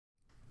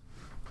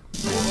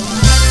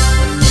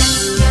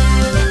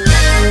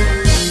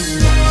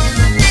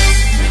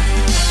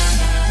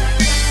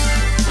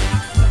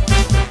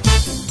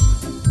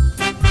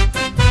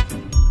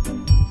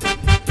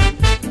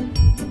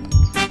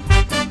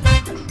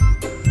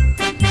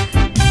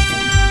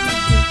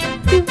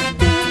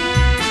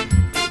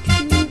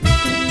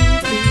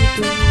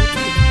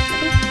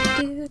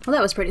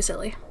that was pretty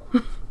silly.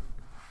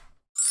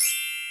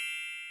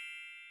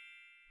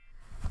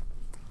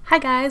 Hi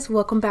guys,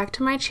 welcome back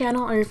to my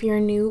channel, or if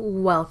you're new,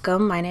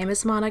 welcome. My name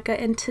is Monica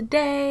and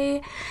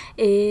today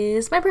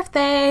is my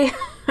birthday.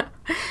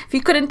 If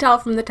you couldn't tell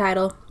from the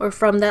title or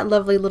from that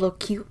lovely little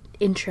cute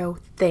intro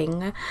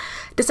thing,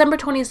 December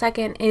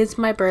 22nd is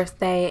my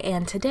birthday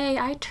and today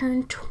I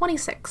turned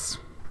 26.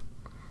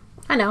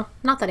 I know,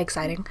 not that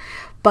exciting,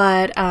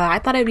 but I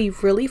thought it'd be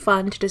really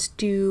fun to just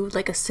do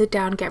like a sit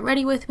down, get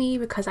ready with me,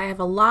 because I have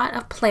a lot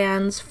of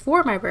plans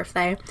for my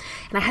birthday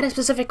and I had a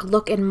specific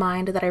look in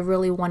mind that I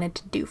really wanted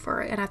to do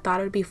for it, and I thought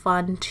it would be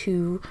fun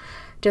to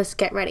just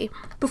get ready.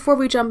 Before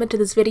we jump into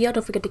this video,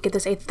 don't forget to give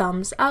this a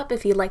thumbs up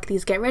if you like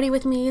these get ready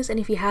with me's, and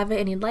if you haven't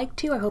and you'd like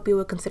to, I hope you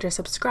would consider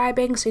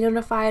subscribing so you're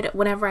notified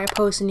whenever I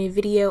post a new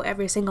video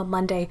every single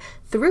Monday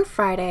through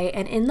Friday.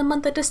 And in the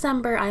month of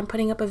December, I'm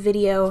putting up a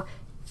video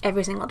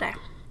every single day.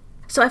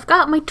 So I've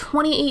got my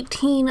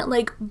 2018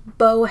 like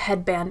bow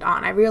headband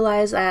on. I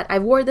realized that I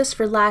wore this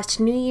for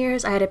last New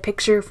Year's. I had a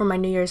picture from my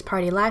New Year's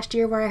party last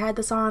year where I had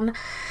this on,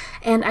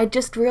 and I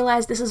just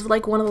realized this is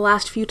like one of the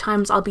last few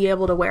times I'll be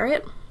able to wear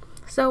it.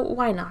 So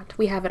why not?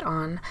 We have it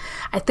on.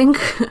 I think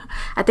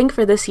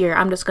for this year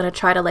I'm just gonna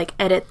try to like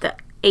edit the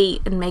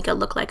 8 and make it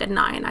look like a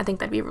 9. I think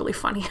that'd be really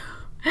funny.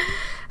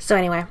 So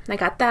anyway, I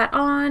got that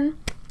on.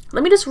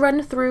 Let me just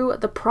run through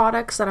the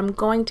products that I'm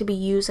going to be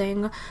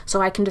using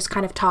so I can just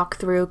kind of talk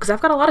through, because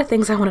I've got a lot of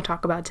things I want to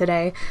talk about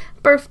today.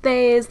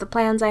 Birthdays, the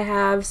plans I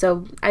have,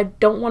 so I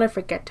don't want to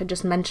forget to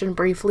just mention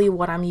briefly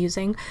what I'm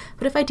using.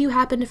 But if I do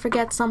happen to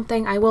forget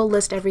something, I will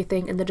list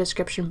everything in the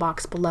description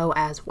box below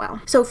as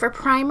well. So for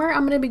primer,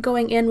 I'm going to be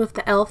going in with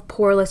the e.l.f.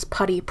 Poreless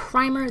Putty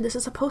Primer. This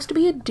is supposed to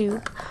be a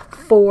dupe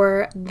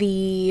for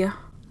the...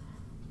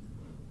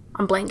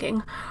 I'm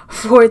blanking,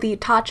 for the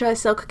Tarte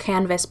Silk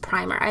Canvas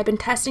Primer. I've been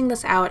testing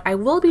this out. I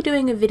will be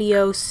doing a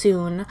video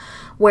soon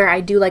where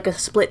I do like a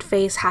split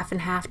face, half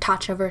and half,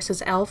 Tarte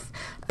versus e.l.f.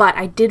 But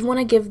I did want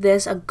to give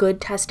this a good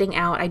testing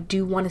out. I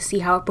do want to see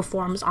how it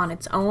performs on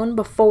its own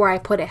before I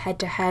put it head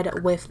to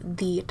head with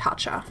the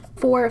Tarte.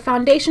 For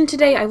foundation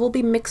today, I will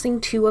be mixing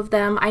 2 of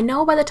them. I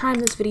know by the time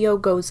this video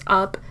goes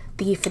up,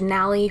 the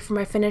finale for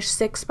my Finish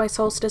 6 by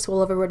Solstice will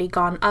have already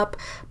gone up,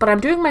 but I'm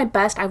doing my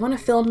best. I want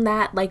to film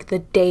that like the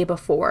day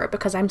before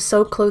because I'm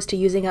so close to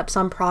using up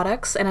some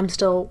products and I'm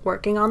still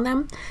working on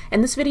them.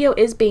 And this video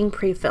is being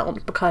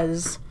pre-filmed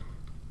because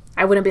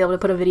I wouldn't be able to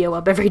put a video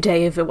up every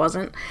day if it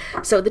wasn't.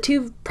 So the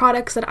 2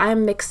 products that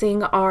I'm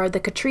mixing are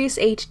the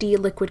Catrice HD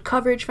Liquid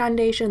Coverage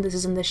Foundation. This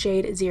is in the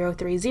shade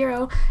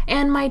 030,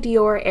 and my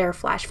Dior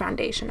Airflash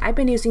Foundation. I've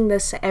been using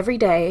this every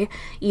day,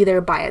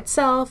 either by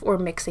itself or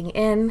mixing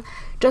in,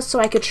 just so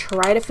I could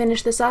try to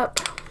finish this up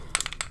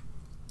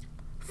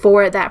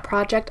for that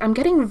project. I'm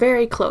getting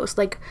very close.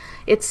 Like,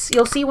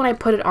 you'll see when I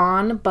put it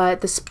on,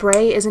 but the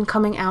spray isn't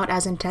coming out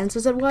as intense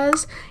as it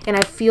was, and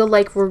I feel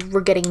like we're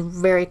getting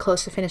very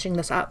close to finishing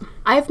this up.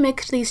 I've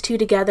mixed these 2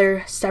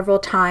 together several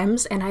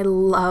times, and I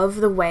love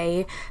the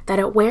way that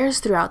it wears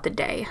throughout the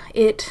day.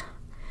 It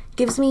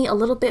gives me a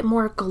little bit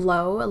more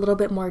glow, a little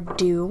bit more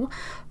dew,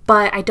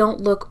 but I don't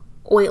look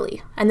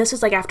oily. And this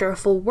is like after a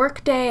full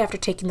work day, after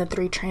taking the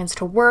 3 trains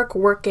to work,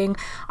 working.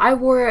 I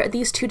wore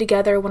these 2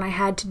 together when I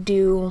had to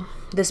do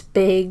this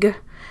big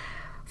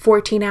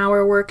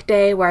 14-hour work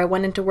day where I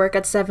went into work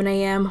at 7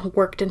 a.m.,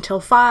 worked until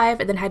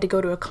 5, and then had to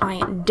go to a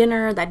client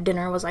dinner. That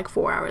dinner was like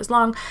 4 hours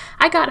long.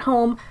 I got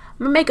home,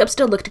 my makeup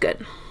still looked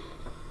good.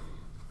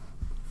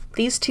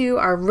 These 2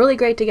 are really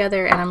great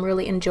together and I'm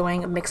really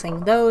enjoying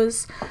mixing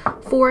those.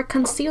 For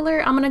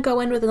concealer, I'm going to go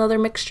in with another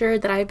mixture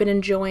that I've been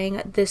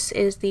enjoying. This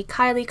is the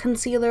Kylie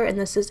concealer and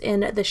this is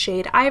in the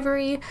shade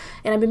Ivory,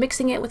 and I've been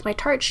mixing it with my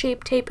Tarte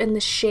Shape Tape in the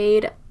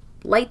shade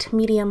Light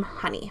Medium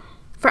Honey.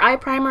 For eye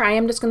primer, I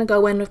am just going to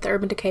go in with the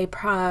Urban Decay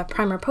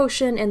Primer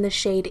Potion in the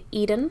shade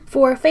Eden.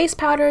 For face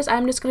powders,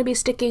 I'm just going to be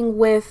sticking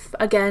with,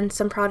 again,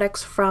 some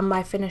products from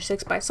my Finish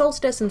 6 by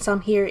Solstice and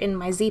some here in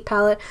my Z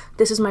palette.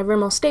 This is my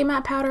Rimmel Stay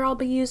Matte powder I'll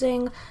be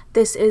using.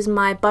 This is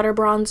my butter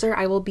bronzer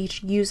I will be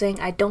using.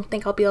 I don't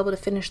think I'll be able to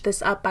finish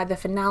this up by the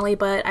finale,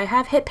 but I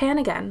have hit pan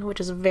again, which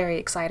is very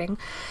exciting.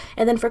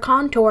 And then for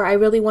contour, I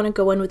really want to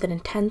go in with an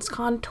intense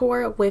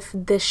contour with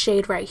this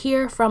shade right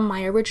here from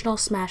my original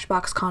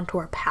Smashbox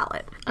contour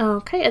palette.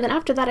 Okay, and then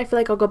after that I feel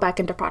like I'll go back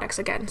into products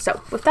again.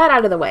 So with that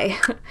out of the way,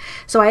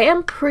 so I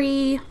am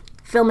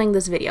pre-filming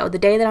this video. The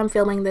day that I'm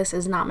filming this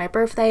is not my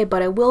birthday,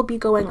 but it will be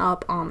going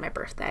up on my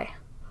birthday.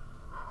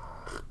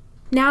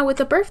 Now with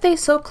the birthday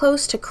so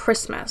close to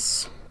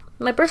Christmas,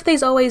 my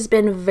birthday's always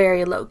been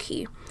very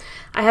low-key.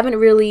 I haven't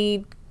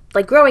really,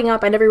 like growing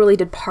up, I never really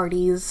did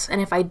parties, and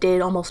if I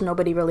did, almost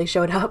nobody really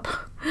showed up.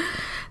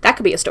 That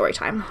could be a story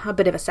time, a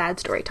bit of a sad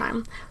story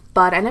time.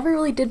 But I never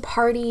really did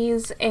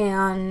parties,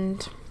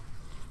 and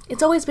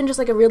it's always been just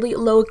like a really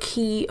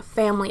low-key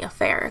family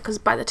affair, because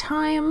by the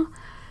time,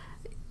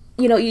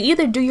 you know, you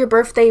either do your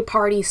birthday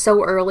party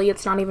so early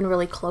it's not even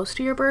really close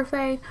to your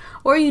birthday,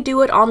 or you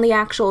do it on the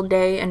actual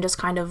day and just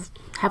kind of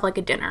have like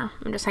a dinner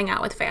and just hang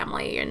out with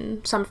family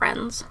and some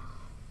friends.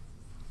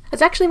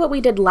 It's actually what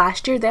we did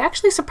last year. They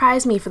actually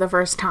surprised me for the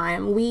first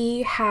time.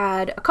 We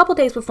had, a couple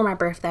days before my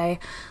birthday,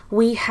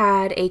 we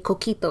had a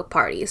coquito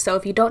party. So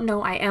if you don't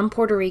know, I am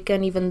Puerto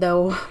Rican, even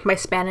though my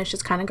Spanish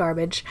is kind of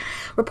garbage.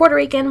 We're Puerto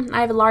Rican.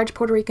 I have a large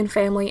Puerto Rican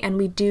family, and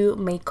we do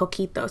make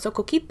coquito. So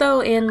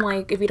coquito, in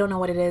like, if you don't know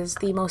what it is,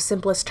 the most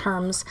simplest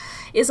terms,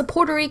 is a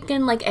Puerto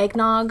Rican like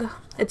eggnog.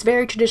 It's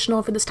very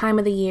traditional for this time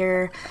of the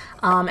year,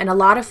 and a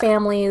lot of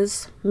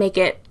families make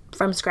it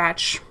from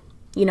scratch.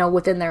 You know,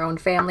 within their own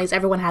families.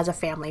 Everyone has a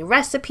family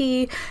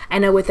recipe. I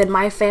know within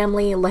my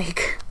family,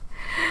 like,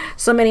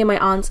 so many of my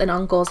aunts and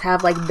uncles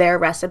have, like, their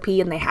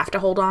recipe and they have to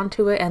hold on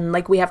to it. And,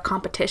 like, we have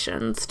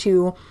competitions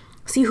to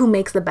see who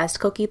makes the best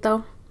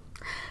coquito.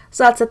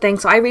 So that's the thing.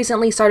 So I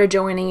recently started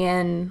joining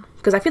in,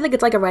 because I feel like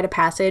it's like a rite of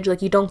passage.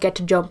 Like, you don't get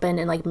to jump in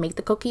and, like, make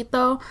the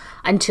coquito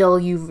until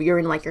you're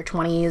in, like, your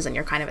 20s and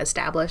you're kind of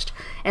established.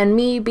 And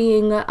me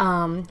being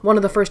one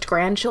of the first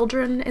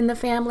grandchildren in the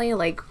family,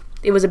 like,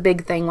 it was a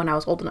big thing when I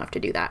was old enough to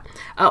do that.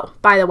 Oh,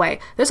 by the way,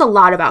 there's a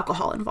lot of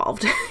alcohol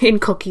involved in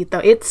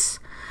coquito.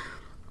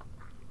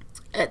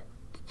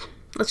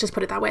 Let's just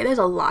put it that way. There's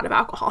a lot of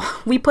alcohol.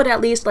 We put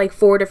at least like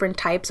 4 different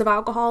types of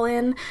alcohol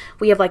in.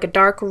 We have like a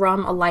dark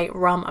rum, a light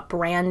rum, a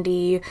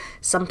brandy.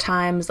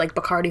 Sometimes like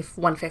Bacardi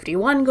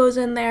 151 goes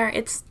in there.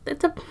 It's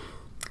a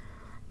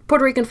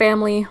Puerto Rican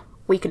family.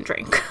 We can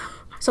drink.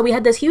 So we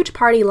had this huge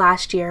party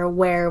last year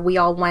where we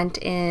all went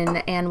in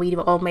and we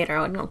all made our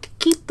own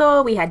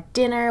coquito. We had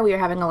dinner. We were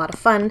having a lot of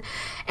fun.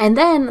 And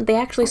then they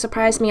actually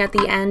surprised me at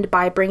the end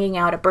by bringing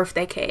out a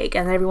birthday cake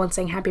and everyone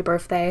saying happy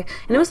birthday.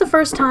 And it was the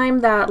first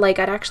time that like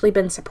I'd actually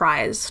been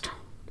surprised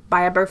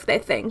by a birthday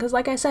thing. Because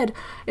like I said,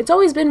 it's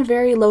always been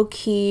very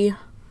low-key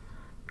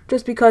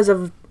just because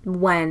of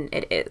when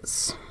it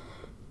is.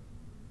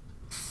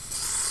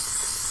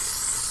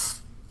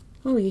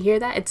 Oh, you hear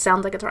that? It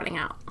sounds like it's running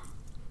out.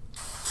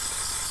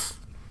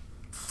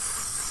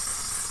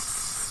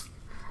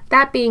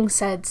 That being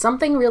said,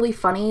 something really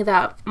funny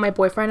that my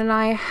boyfriend and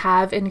I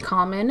have in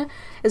common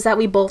is that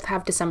we both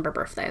have December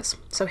birthdays.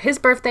 So his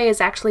birthday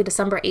is actually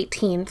December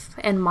 18th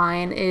and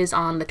mine is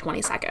on the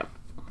 22nd.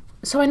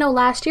 So I know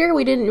last year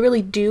we didn't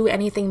really do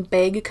anything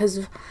big because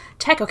so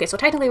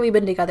technically we've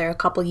been together a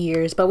couple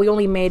years, but we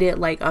only made it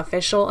like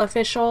official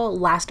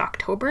last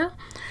October.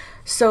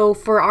 So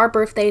for our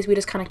birthdays, we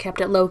just kind of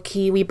kept it low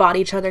key. We bought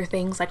each other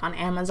things like on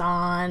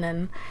Amazon,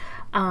 and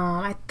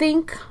I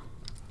think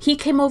he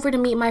came over to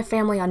meet my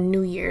family on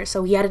New Year,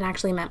 so he hadn't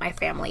actually met my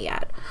family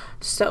yet.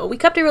 So we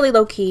kept it really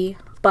low-key,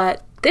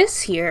 but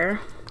this year,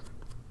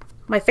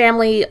 my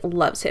family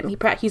loves him.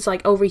 He's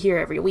like over here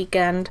every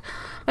weekend.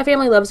 My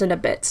family loves him to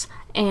bits,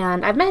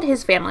 and I've met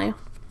his family.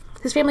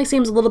 His family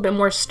seems a little bit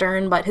more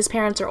stern, but his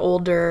parents are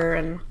older,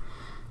 and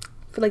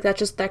I feel like that's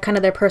just that kind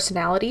of their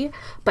personality.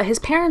 But his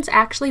parents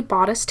actually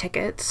bought us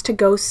tickets to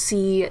go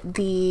see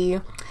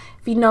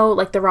if you know,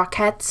 like the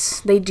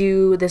Rockettes, they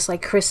do this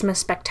like Christmas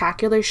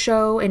spectacular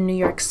show in New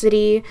York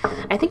City.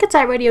 I think it's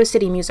at Radio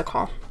City Music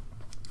Hall.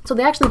 So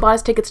they actually bought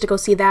us tickets to go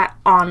see that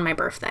on my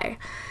birthday.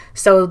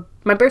 So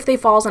my birthday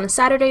falls on a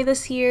Saturday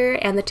this year,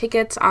 and the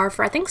tickets are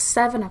for I think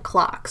 7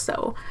 o'clock.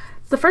 So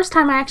it's the first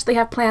time I actually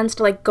have plans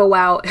to like go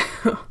out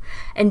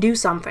and do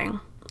something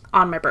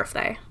on my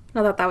birthday.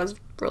 I thought that was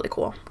really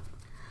cool.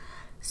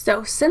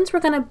 So since we're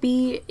going to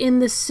be in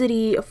the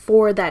city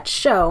for that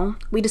show,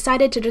 we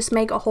decided to just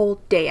make a whole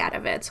day out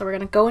of it. So we're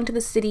going to go into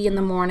the city in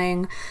the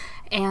morning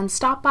and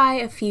stop by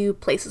a few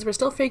places. We're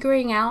still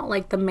figuring out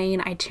like the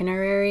main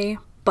itinerary,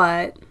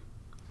 but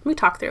we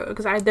talk through it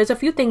because there's a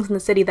few things in the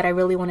city that I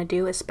really want to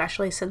do,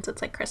 especially since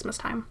it's like Christmas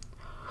time.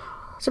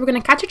 So we're going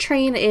to catch a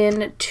train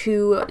in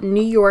to New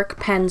York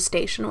Penn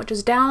Station, which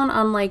is down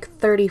on like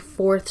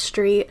 34th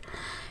Street,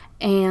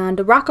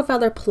 and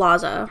Rockefeller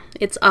Plaza.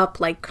 It's up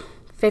like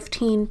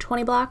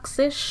 15-20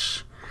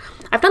 blocks-ish.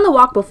 I've done the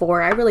walk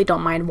before. I really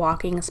don't mind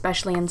walking,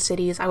 especially in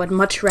cities. I would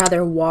much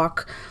rather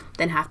walk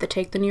than have to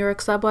take the New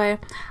York subway.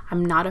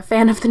 I'm not a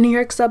fan of the New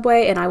York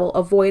subway, and I will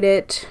avoid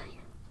it,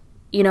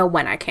 you know,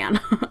 when I can.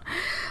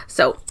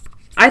 So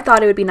I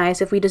thought it would be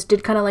nice if we just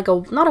did kind of like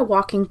not a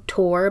walking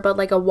tour, but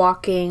like kind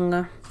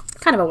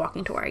of a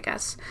walking tour, I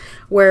guess,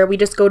 where we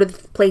just go to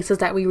the places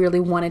that we really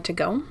wanted to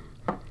go.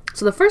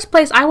 So the first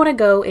place I want to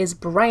go is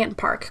Bryant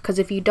Park, because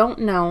if you don't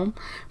know,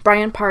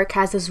 Bryant Park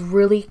has this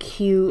really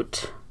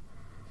cute,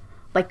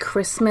 like,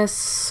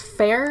 Christmas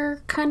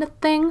fair kind of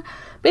thing.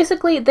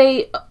 Basically,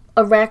 they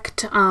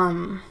erect,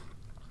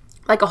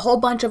 like, a whole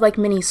bunch of, like,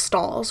 mini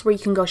stalls where you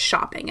can go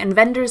shopping, and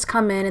vendors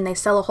come in and they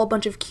sell a whole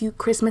bunch of cute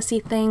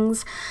Christmassy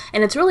things,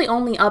 and it's really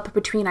only up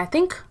between, I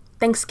think,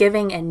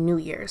 Thanksgiving and New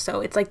Year.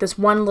 So it's like this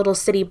one little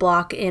city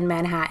block in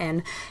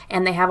Manhattan,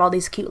 and they have all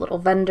these cute little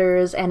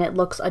vendors, and it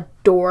looks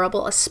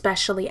adorable,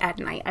 especially at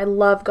night. I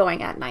love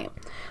going at night.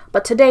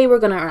 But today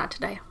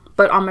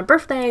but on my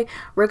birthday,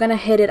 we're gonna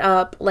hit it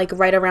up like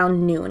right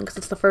around noon, because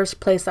it's the first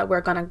place that we're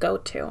gonna go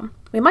to.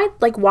 We might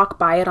like walk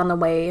by it on the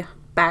way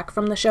back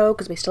from the show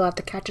because we still have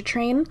to catch a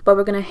train, but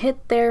we're gonna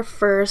hit there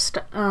first,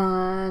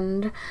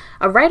 and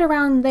right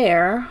around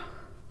there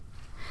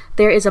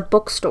there is a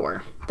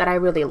bookstore that I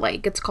really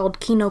like. It's called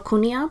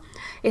Kinokuniya.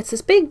 It's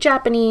this big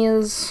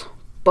Japanese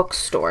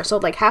bookstore. So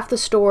like half the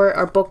store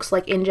are books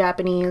like in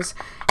Japanese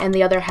and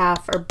the other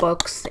half are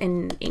books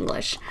in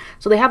English.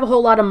 So they have a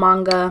whole lot of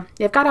manga.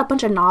 They've got a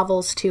bunch of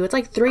novels too. It's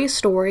like 3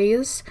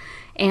 stories,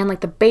 and like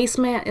the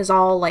basement is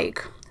all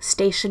like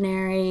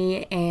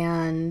stationery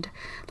and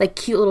like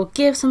cute little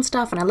gifts and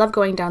stuff, and I love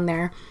going down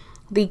there.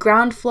 The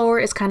ground floor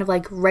is kind of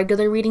like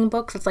regular reading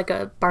books. It's like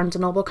a Barnes &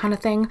 Noble kind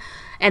of thing.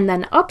 And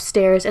then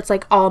upstairs, it's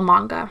like all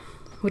manga,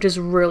 which is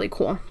really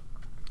cool.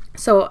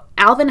 So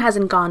Alvin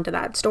hasn't gone to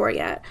that store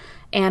yet.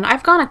 And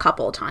I've gone a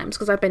couple of times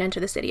because I've been into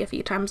the city a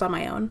few times on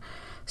my own.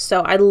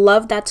 So I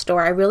love that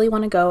store. I really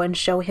want to go and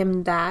show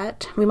him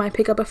that. We might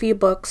pick up a few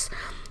books.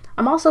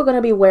 I'm also going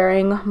to be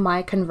wearing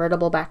my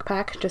convertible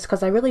backpack just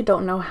because I really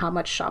don't know how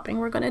much shopping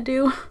we're going to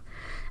do.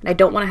 And I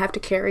don't want to have to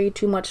carry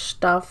too much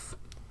stuff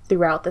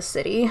throughout the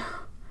city.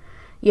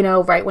 You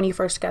know, right when you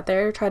first get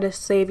there, try to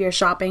save your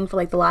shopping for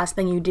like the last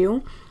thing you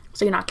do,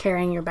 so you're not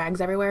carrying your bags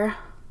everywhere.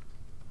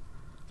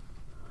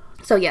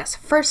 So yes,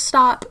 first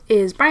stop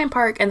is Bryant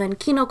Park and then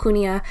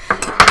Kinokuniya.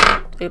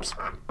 Oops.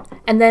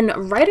 And then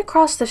right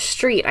across the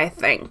street, I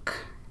think,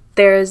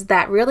 there's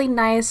that really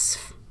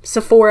nice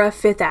Sephora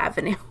 5th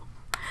Avenue.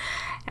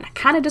 And I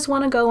kind of just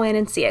want to go in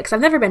and see it because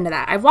I've never been to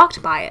that. I've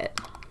walked by it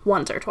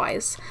once or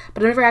twice,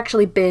 but I've never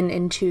actually been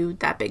into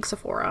that big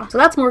Sephora. So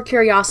that's more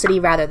curiosity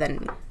rather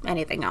than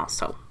anything else.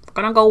 So we're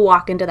gonna go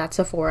walk into that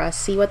Sephora,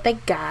 see what they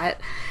got.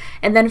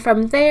 And then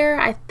from there,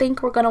 I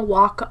think we're gonna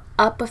walk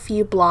up a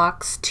few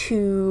blocks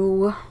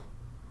to...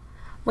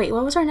 Wait,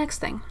 what was our next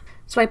thing?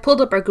 So I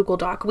pulled up our Google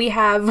Doc. We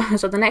have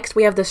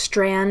the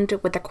Strand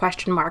with the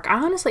question mark.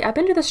 I've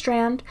been to the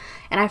Strand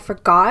and I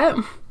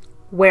forgot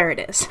where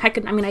it is. I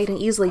can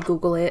easily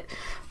Google it,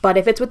 but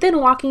if it's within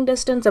walking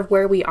distance of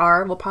where we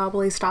are, we'll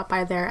probably stop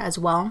by there as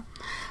well.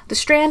 The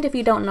Strand, if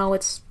you don't know,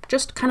 it's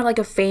just kind of like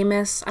a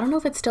famous, I don't know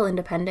if it's still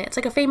independent, it's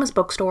like a famous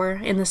bookstore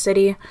in the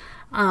city.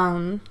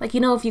 Like, you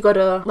know, if you go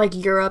to like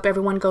Europe,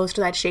 everyone goes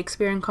to that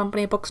Shakespeare and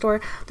Company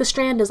bookstore. The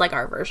Strand is like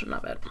our version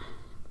of it.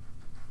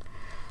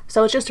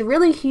 So it's just a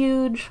really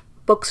huge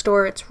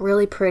bookstore. It's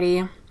really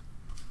pretty.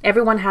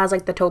 Everyone has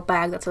like the tote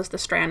bag that says the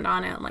Strand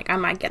on it. Like, I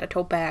might get a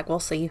tote bag, we'll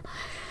see.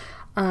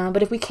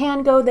 But if we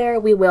can go there,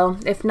 we will.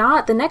 If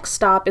not, the next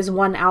stop is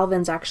one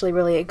Alvin's actually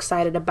really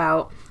excited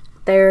about.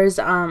 There's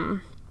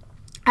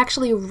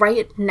actually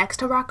right next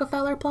to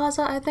Rockefeller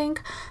Plaza, I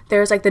think,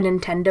 there's like the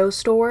Nintendo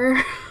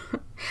store.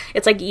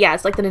 It's like, yeah,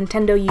 it's like the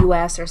Nintendo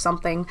US or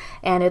something,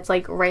 and it's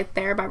like right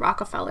there by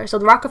Rockefeller. So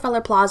the Rockefeller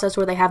Plaza is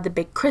where they have the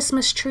big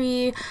Christmas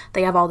tree,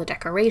 they have all the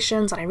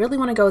decorations, and I really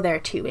want to go there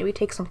too, maybe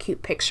take some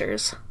cute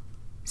pictures.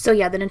 So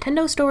yeah, the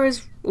Nintendo store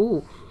is,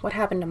 ooh, what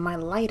happened to my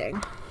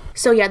lighting?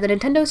 So yeah, the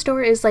Nintendo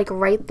store is like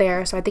right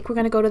there, so I think we're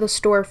gonna go to the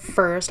store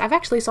first. I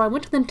went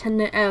to the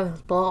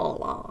Nintendo, blah,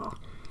 blah.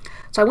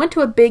 So I went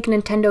to a big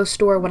Nintendo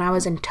store when I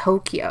was in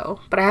Tokyo,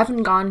 but I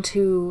haven't gone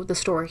to the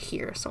store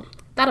here, so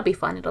that'll be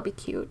fun, it'll be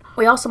cute.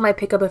 We also might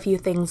pick up a few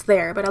things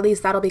there, but at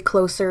least that'll be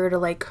closer to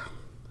like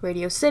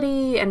Radio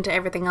City and to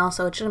everything else,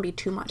 so it shouldn't be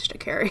too much to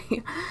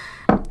carry.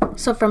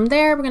 So from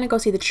there, we're gonna go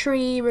see the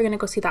tree, we're gonna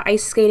go see the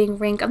ice skating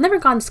rink. I've never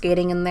gone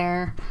skating in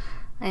there.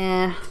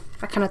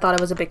 I kind of thought it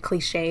was a bit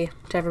cliche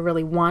to ever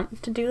really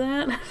want to do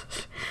that.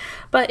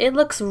 But it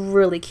looks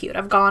really cute.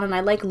 I've gone and I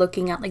like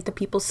looking at like the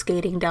people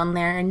skating down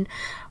there, and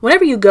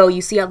whenever you go,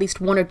 you see at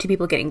least 1 or 2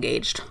 people get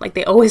engaged. Like,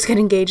 they always get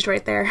engaged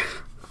right there.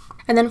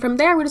 And then from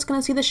there, we're just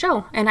gonna see the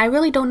show. And I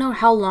really don't know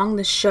how long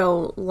the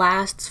show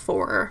lasts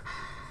for.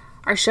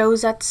 Our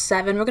show's at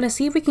 7. We're gonna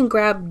see if we can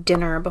grab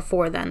dinner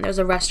before then. There's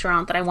a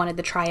restaurant that I wanted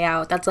to try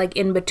out that's like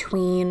in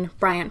between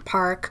Bryant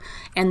Park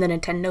and the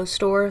Nintendo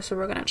store. So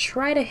we're gonna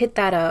try to hit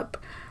that up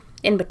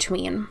in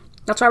between.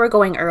 That's why we're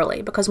going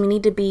early, because we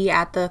need to be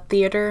at the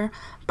theater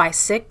by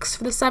 6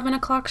 for the 7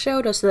 o'clock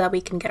show, just so that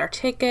we can get our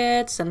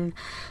tickets and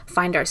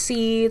find our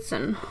seats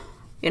and,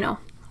 you know,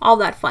 all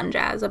that fun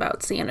jazz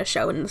about seeing a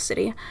show in the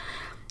city.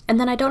 And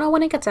then I don't know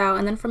when it gets out,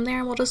 and then from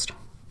there we'll just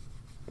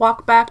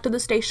walk back to the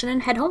station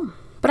and head home.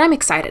 But I'm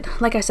excited.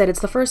 Like I said, it's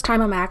the first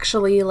time I'm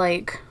actually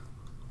like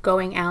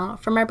going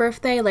out for my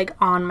birthday, like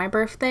on my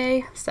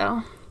birthday.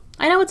 So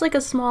I know it's like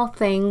a small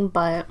thing,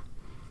 but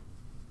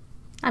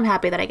I'm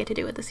happy that I get to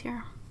do it this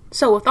year.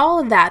 So with all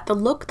of that, the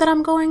look that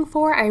I'm going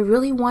for, I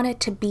really want it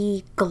to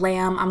be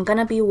glam. I'm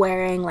gonna be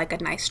wearing like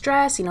a nice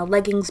dress, you know,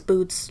 leggings,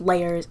 boots,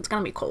 layers. It's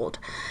gonna be cold.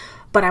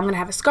 But I'm gonna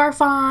have a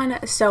scarf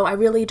on, so I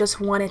really just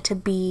want it to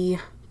be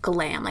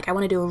glam. Like, I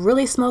want to do a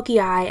really smoky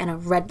eye and a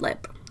red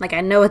lip. Like,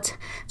 I know it's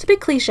a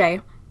bit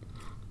cliche,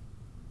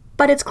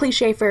 but it's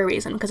cliche for a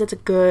reason, because it's a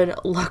good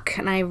look,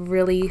 and I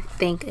really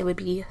think it would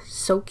be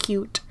so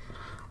cute,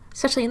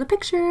 especially in the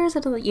pictures.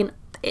 You know,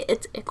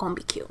 it's gonna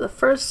be cute. The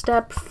first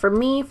step for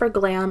me for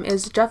glam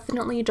is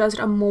definitely just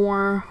a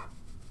more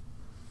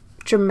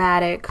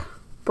dramatic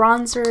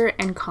bronzer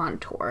and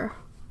contour.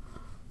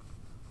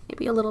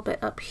 Maybe a little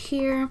bit up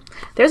here.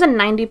 There's a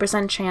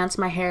 90% chance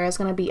my hair is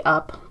gonna be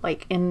up,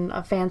 like in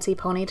a fancy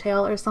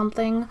ponytail or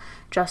something,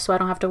 just so I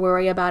don't have to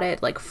worry about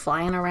it like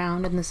flying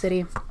around in the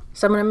city.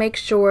 So I'm going to make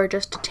sure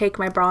just to take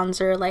my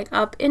bronzer like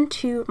up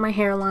into my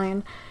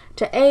hairline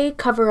to A,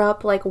 cover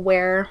up like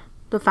where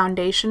the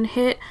foundation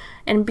hit,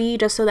 and B,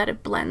 just so that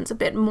it blends a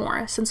bit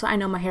more, since I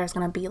know my hair is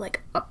going to be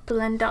like up,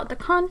 blend out the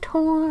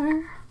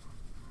contour.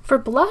 For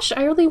blush,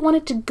 I really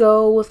wanted to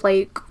go with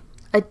like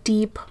a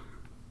deep,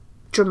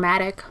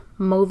 dramatic,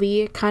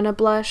 mauvey kind of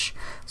blush.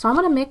 So I'm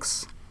going to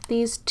mix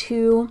these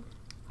two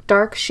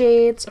dark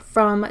shades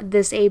from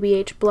this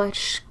ABH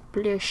Blush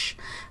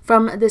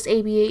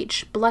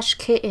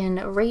Kit in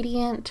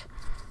Radiant.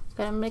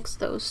 Gotta mix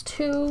those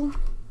two.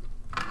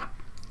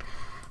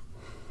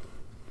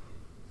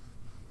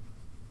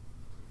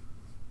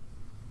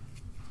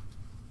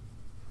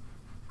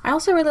 I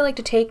also really like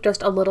to take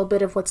just a little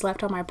bit of what's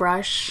left on my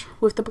brush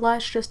with the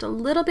blush, just a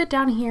little bit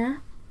down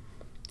here,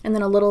 and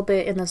then a little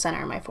bit in the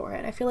center of my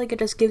forehead. I feel like it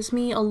just gives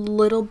me a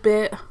little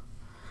bit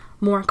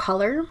more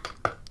color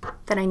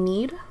that I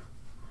need.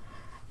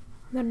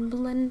 Then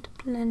blend,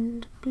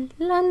 blend,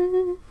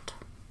 blend.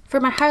 For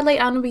my highlight,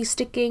 I'm going to be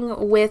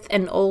sticking with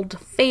an old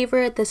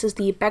favorite. This is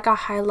the Becca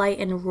highlight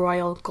in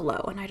Royal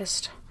Glow, and I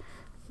just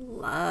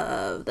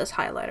love this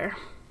highlighter.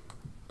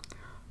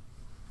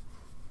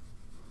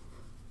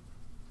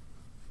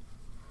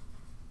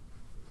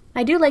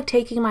 I do like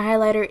taking my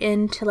highlighter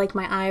into like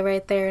my eye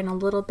right there and a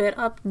little bit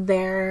up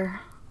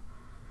there.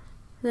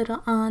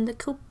 Little on the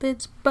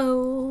Cupid's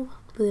bow,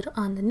 little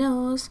on the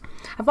nose.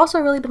 I've also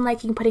really been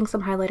liking putting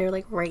some highlighter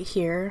like right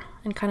here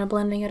and kind of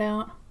blending it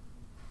out.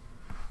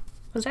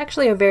 There's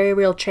actually a very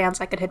real chance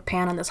I could hit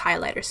pan on this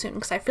highlighter soon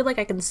because I feel like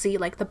I can see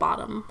like the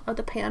bottom of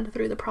the pan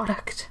through the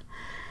product.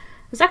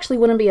 This actually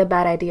wouldn't be a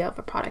bad idea of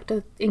a product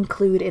to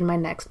include in my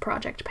next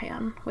project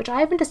pan, which I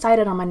haven't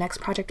decided on my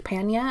next project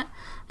pan yet,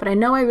 but I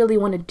know I really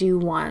want to do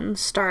one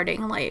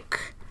starting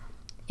like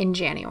in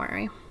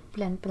January.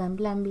 Blend, blend,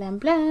 blend, blend,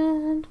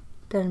 blend,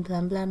 blend,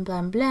 blend, blend,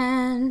 blend,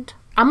 blend.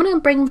 I'm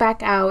gonna bring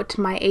back out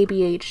my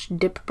ABH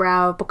Dip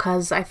Brow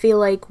because I feel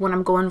like when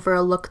I'm going for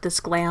a look this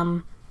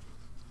glam,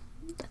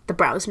 the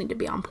brows need to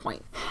be on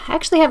point. I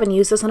actually haven't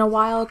used this in a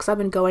while because I've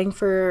been going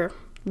for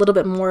a little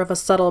bit more of a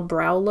subtle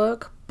brow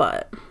look,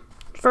 but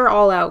for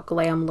all-out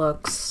glam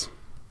looks,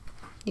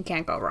 you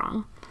can't go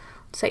wrong.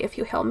 Say a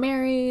few Hail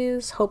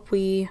Marys, hope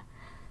we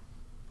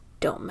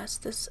don't mess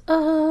this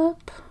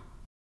up.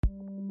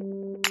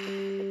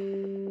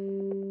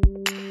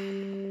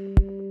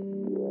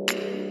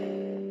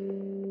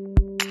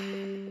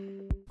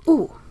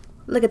 Ooh,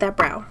 look at that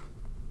brow.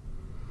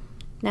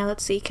 Now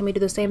let's see, can we do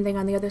the same thing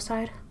on the other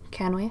side?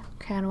 Can we?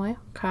 Can we?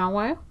 Can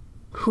we?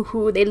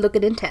 Ooh, they look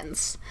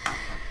intense.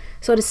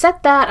 So to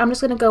set that, I'm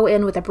just going to go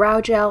in with a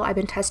brow gel I've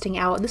been testing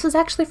out. This is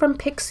actually from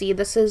Pixi.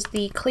 This is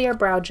the clear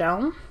brow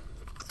gel.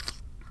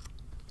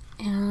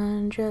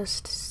 And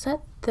just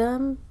set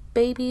them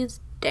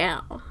babies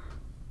down.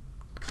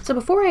 So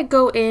before I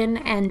go in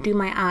and do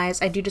my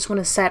eyes, I do just want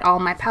to set all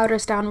my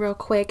powders down real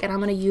quick. And I'm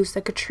going to use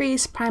the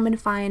Catrice Prime and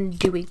Fine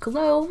Dewy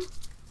Glow.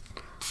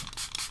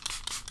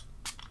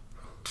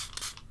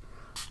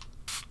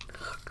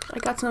 I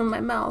got some in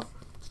my mouth.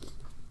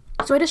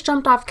 So I just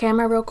jumped off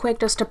camera real quick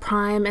just to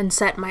prime and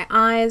set my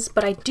eyes,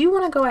 but I do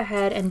want to go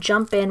ahead and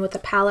jump in with a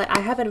palette I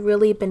haven't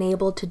really been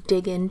able to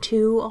dig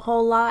into a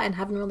whole lot and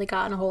haven't really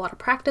gotten a whole lot of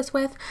practice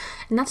with,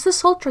 and that's the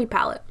Sultry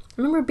palette. I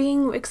remember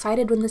being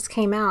excited when this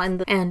came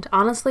out, and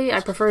honestly,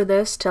 I prefer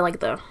this to like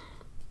the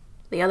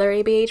other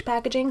ABH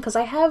packaging because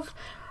I have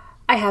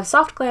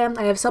Soft Glam,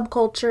 I have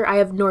Subculture, I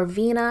have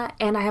Norvina,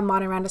 and I have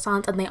Modern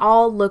Renaissance, and they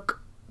all look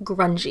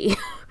grungy.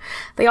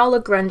 They all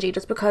look grungy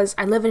just because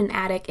I live in an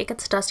attic. It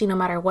gets dusty no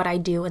matter what I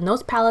do, and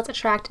those palettes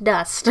attract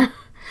dust.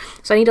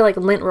 So I need to like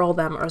lint roll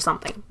them or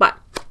something. But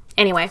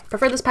anyway,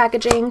 prefer this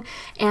packaging,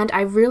 and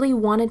I really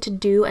wanted to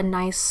do a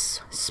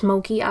nice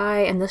smoky eye,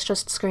 and this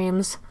just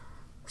screams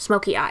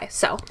smoky eye.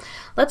 So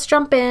let's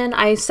jump in.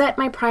 I set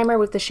my primer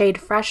with the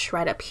shade Fresh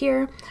right up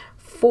here.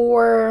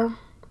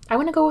 I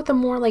want to go with a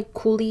more like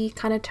coolie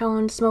kind of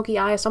toned smoky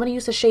eye, so I'm going to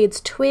use the shades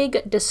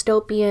Twig,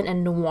 Dystopian,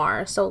 and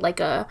Noir. So like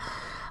a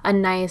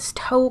nice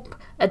taupe,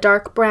 a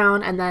dark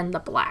brown, and then the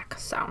black.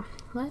 So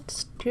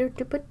let's do.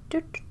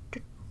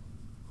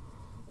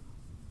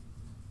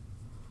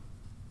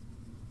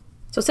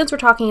 So since we're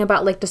talking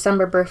about like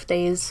December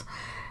birthdays,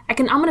 I'm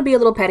gonna be a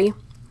little petty.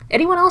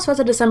 Anyone else who has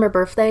a December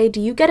birthday, do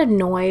you get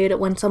annoyed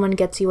when someone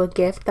gets you a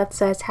gift that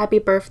says happy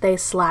birthday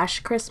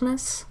 /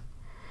 Christmas?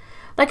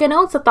 Like, I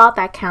know it's a thought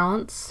that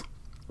counts,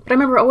 but I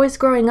remember always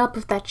growing up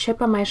with that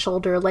chip on my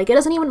shoulder. Like, it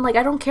doesn't even, like,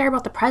 I don't care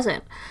about the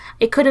present.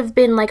 It could have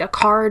been, like, a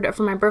card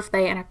for my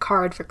birthday and a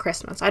card for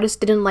Christmas. I just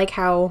didn't like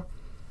how,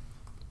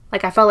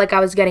 like, I felt like I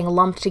was getting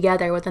lumped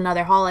together with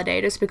another holiday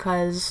just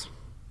because.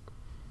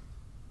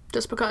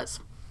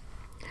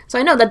 So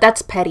I know that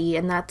that's petty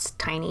and that's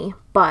tiny,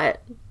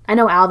 but I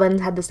know Alvin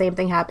had the same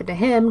thing happen to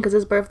him because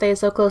his birthday is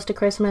so close to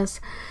Christmas.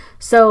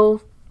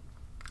 So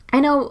I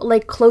know,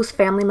 like, close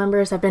family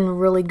members have been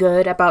really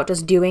good about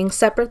just doing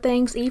separate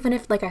things, even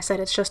if, like I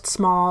said, it's just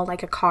small,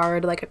 like a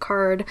card. Like,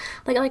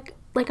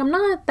 I'm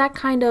not that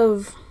kind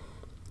of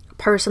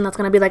person that's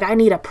gonna be like, I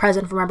need a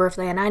present for my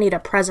birthday and I need a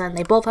present.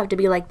 They both have to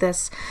be like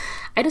this.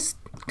 I just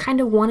kind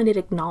of wanted it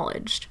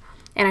acknowledged.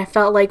 And I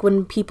felt like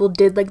when people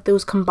did like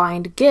those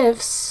combined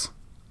gifts,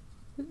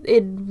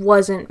 it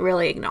wasn't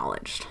really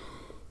acknowledged.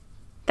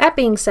 That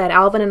being said,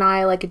 Alvin and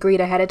I like agreed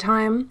ahead of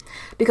time,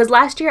 because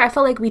last year I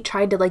felt like we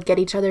tried to like get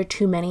each other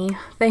too many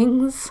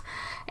things,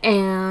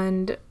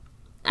 and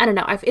I don't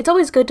know, it's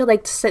always good to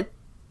like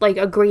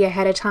agree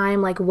ahead of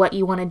time like what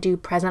you want to do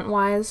present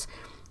wise.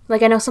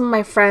 Like I know some of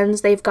my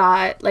friends, they've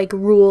got like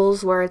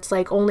rules where it's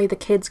like only the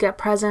kids get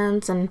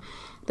presents and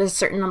there's a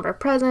certain number of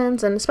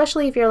presents, and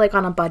especially if you're like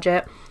on a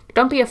budget,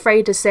 don't be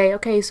afraid to say,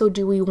 okay, so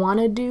do we want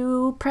to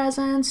do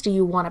presents? Do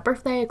you want a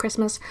birthday, a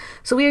Christmas?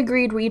 So we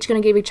agreed we're each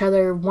going to give each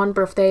other one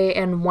birthday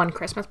and one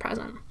Christmas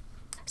present.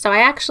 So I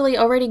actually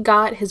already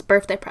got his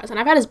birthday present.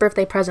 I've had his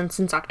birthday present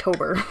since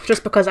October,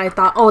 just because I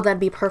thought, oh, that'd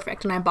be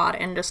perfect, and I bought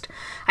it and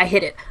I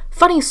hid it.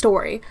 Funny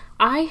story,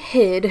 I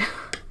hid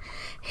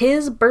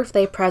his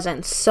birthday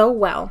present so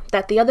well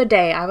that the other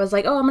day I was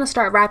like, oh, I'm going to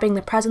start wrapping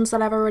the presents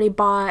that I've already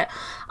bought.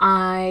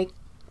 I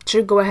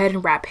should go ahead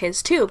and wrap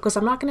his too, because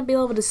I'm not going to be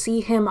able to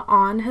see him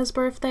on his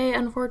birthday,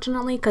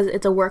 unfortunately, because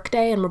it's a work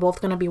day and we're both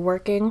going to be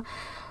working.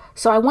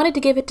 So I wanted to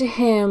give it to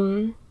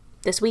him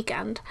this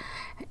weekend,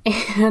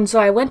 and so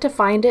I went to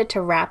find it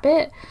to wrap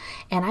it,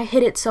 and I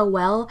hid it so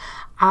well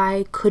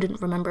I couldn't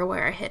remember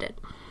where I hid it.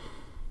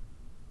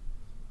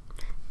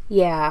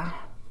 Yeah,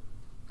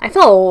 I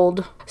feel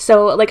old.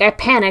 So like I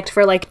panicked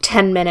for like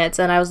 10 minutes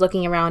and I was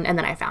looking around and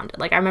then I found it.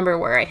 Like I remember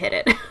where I hid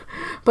it.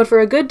 But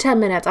for a good 10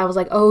 minutes I was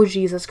like, oh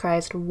Jesus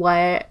Christ,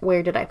 where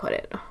did I put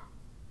it?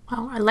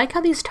 Well, I like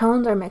how these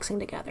tones are mixing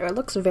together. It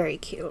looks very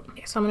cute.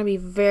 Okay, so I'm going to be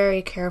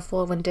very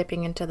careful when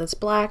dipping into this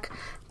black,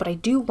 but I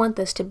do want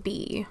this to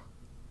be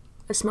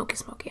a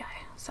smoky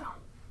eye. So,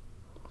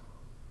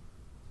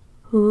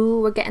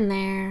 ooh, we're getting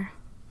there.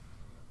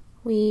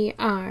 We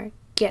are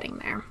getting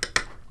there.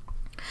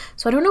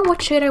 So I don't know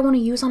what shade I want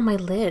to use on my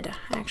lid,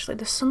 actually.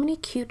 There's so many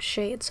cute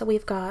shades. So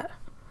we've got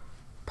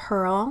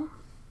Pearl.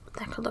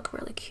 That could look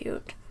really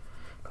cute.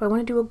 Do I want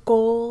to do a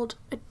gold?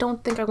 I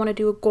don't think I want to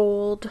do a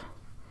gold.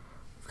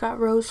 We've got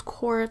Rose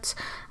Quartz.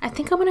 I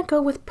think I'm going to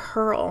go with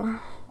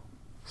Pearl.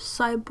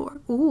 Cyborg.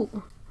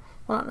 Ooh.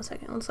 Hold on a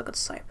second. Let's look at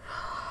Cyborg.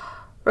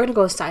 We're going to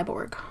go with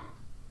Cyborg.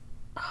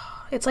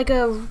 It's like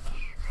a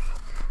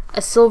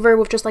silver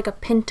with just like a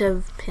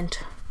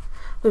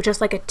with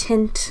just like a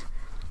tint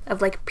of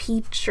like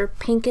peach or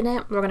pink in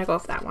it. We're gonna go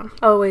with that one.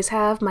 Always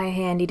have my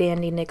handy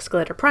dandy NYX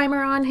glitter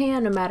primer on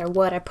hand no matter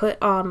what I put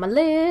on my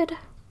lid.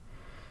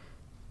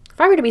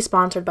 If I were to be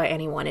sponsored by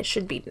anyone, it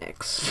should be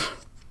NYX.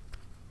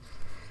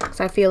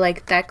 So I feel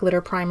like that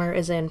glitter primer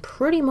is in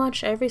pretty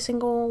much every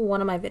single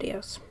one of my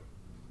videos.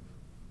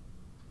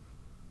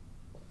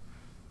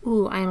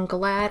 Ooh, I am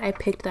glad I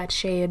picked that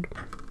shade.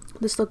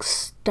 This looks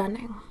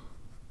stunning.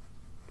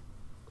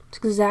 It's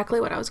exactly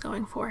what I was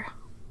going for.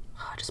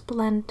 Just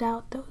blend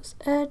out those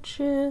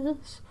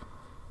edges.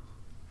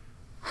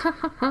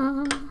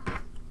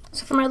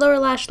 So for my lower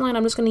lash line,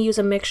 I'm just going to use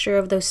a mixture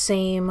of those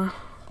same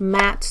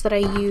mattes that I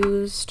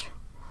used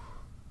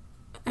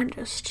and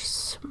just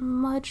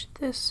smudge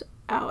this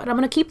out. And I'm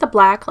going to keep the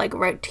black like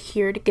right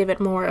here to give it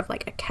more of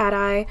like a cat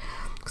eye,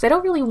 because I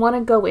don't really want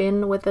to go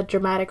in with a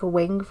dramatic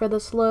wing for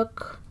this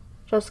look,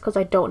 just because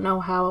I don't know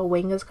how a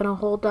wing is going to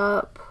hold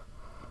up.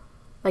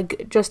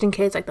 Like just in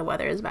case like the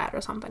weather is bad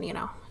or something, you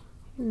know.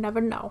 You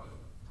never know.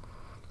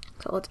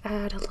 So let's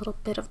add a little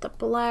bit of the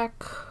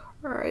black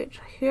right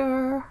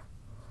here.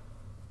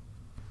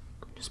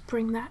 Just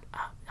bring that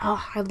up.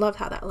 Oh, I love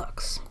how that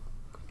looks.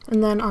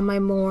 And then on my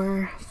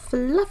more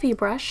fluffy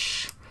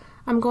brush,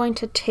 I'm going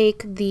to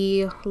take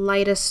the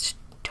lightest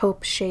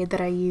taupe shade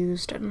that I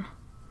used and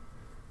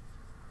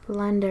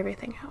blend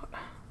everything out.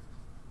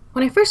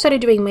 When I first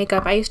started doing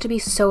makeup, I used to be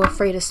so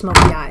afraid of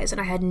smoky eyes and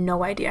I had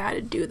no idea how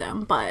to do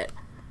them, but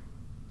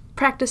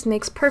practice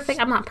makes perfect.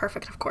 I'm not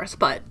perfect, of course,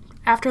 but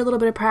after a little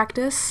bit of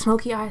practice,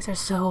 smoky eyes are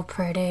so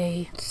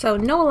pretty. So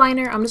no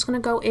liner, I'm just gonna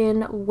go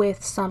in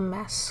with some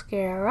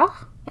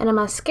mascara. And a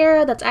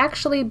mascara that's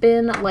actually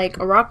been like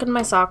rocking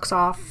my socks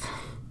off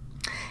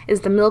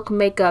is the Milk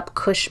Makeup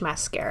Kush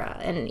Mascara.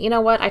 And you know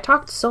what? I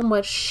talked so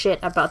much shit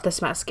about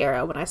this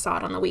mascara when I saw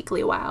it on the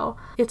Weekly Wow.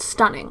 It's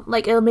stunning.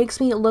 Like, it makes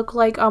me look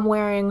like I'm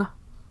wearing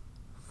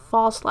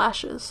false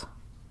lashes.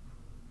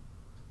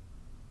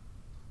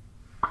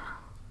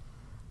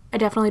 I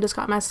definitely just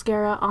got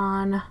mascara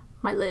on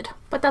my lid,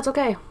 but that's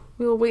okay.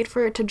 We will wait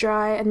for it to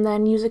dry and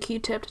then use a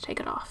Q-tip to take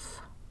it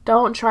off.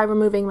 Don't try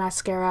removing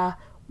mascara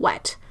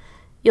wet.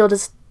 You'll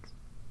just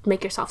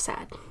make yourself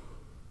sad.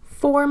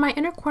 For my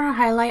inner corner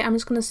highlight, I'm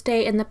just going to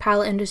stay in the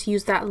palette and just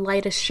use that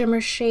lightest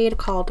shimmer shade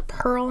called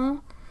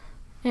Pearl.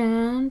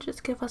 And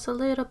just give us a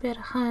little bit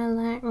of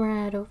highlight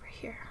right over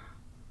here.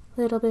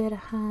 Little bit of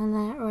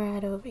highlight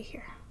right over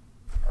here.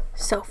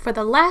 So for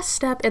the last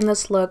step in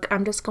this look,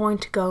 I'm just going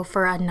to go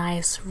for a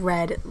nice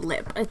red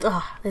lip.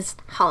 It's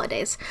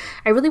holidays.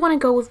 I really want to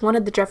go with one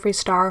of the Jeffree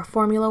Star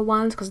formula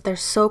ones because they're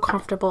so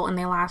comfortable and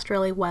they last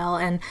really well,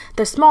 and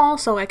they're small,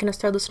 so I can just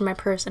throw this in my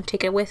purse and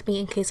take it with me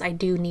in case I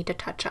do need to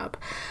touch up.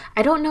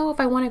 I don't know if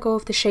I want to go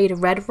with the shade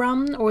Red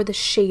Rum or the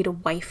shade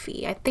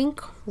Wifey. I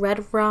think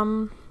Red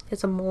Rum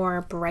is a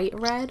more bright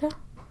red.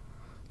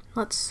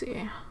 Let's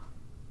see.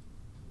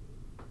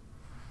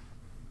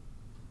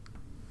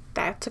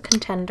 That's a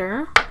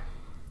contender.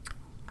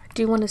 I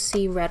do want to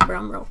see Red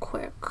Rum real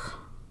quick.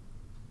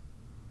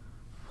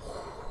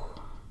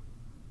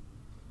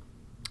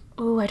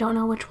 Oh, I don't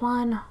know which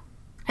one.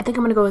 I think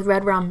I'm gonna go with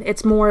Red Rum.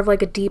 It's more of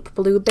like a deep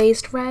blue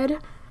based red.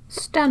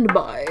 Stand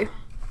by.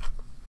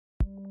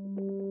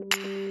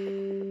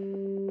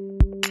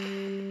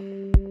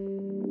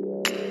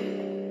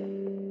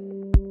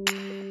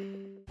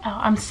 Oh,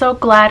 I'm so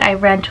glad I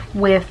went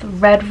with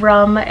Red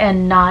Rum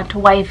and not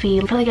Wifey.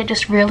 I feel like it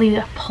just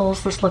really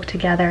pulls this look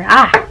together.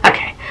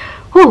 Okay.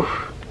 Whew,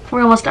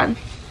 we're almost done.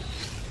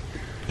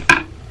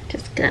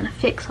 Just gonna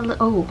fix a little.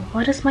 Oh,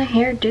 what is my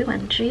hair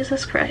doing?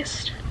 Jesus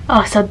Christ.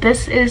 Oh, so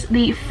this is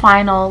the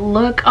final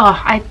look.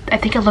 Oh, I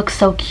think it looks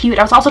so cute.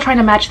 I was also trying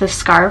to match this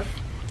scarf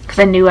because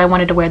I knew I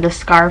wanted to wear this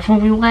scarf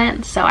when we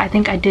went, so I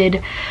think I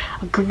did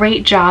a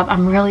great job.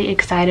 I'm really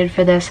excited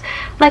for this.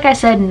 Like I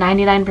said,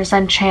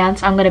 99%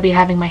 chance I'm going to be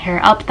having my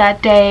hair up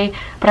that day,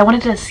 but I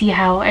wanted to see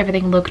how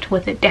everything looked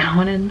with it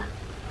down, and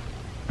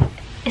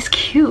it's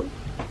cute.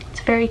 It's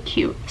very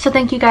cute. So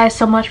thank you guys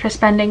so much for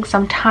spending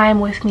some time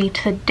with me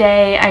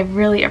today. I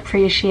really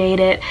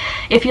appreciate it.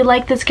 If you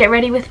like this Get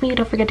Ready With Me,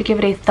 don't forget to give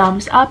it a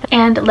thumbs up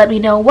and let me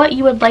know what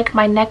you would like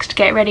my next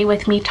Get Ready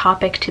With Me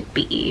topic to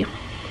be.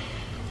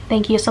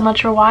 Thank you so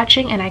much for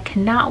watching, and I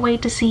cannot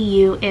wait to see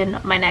you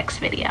in my next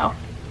video.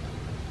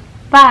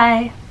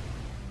 Bye!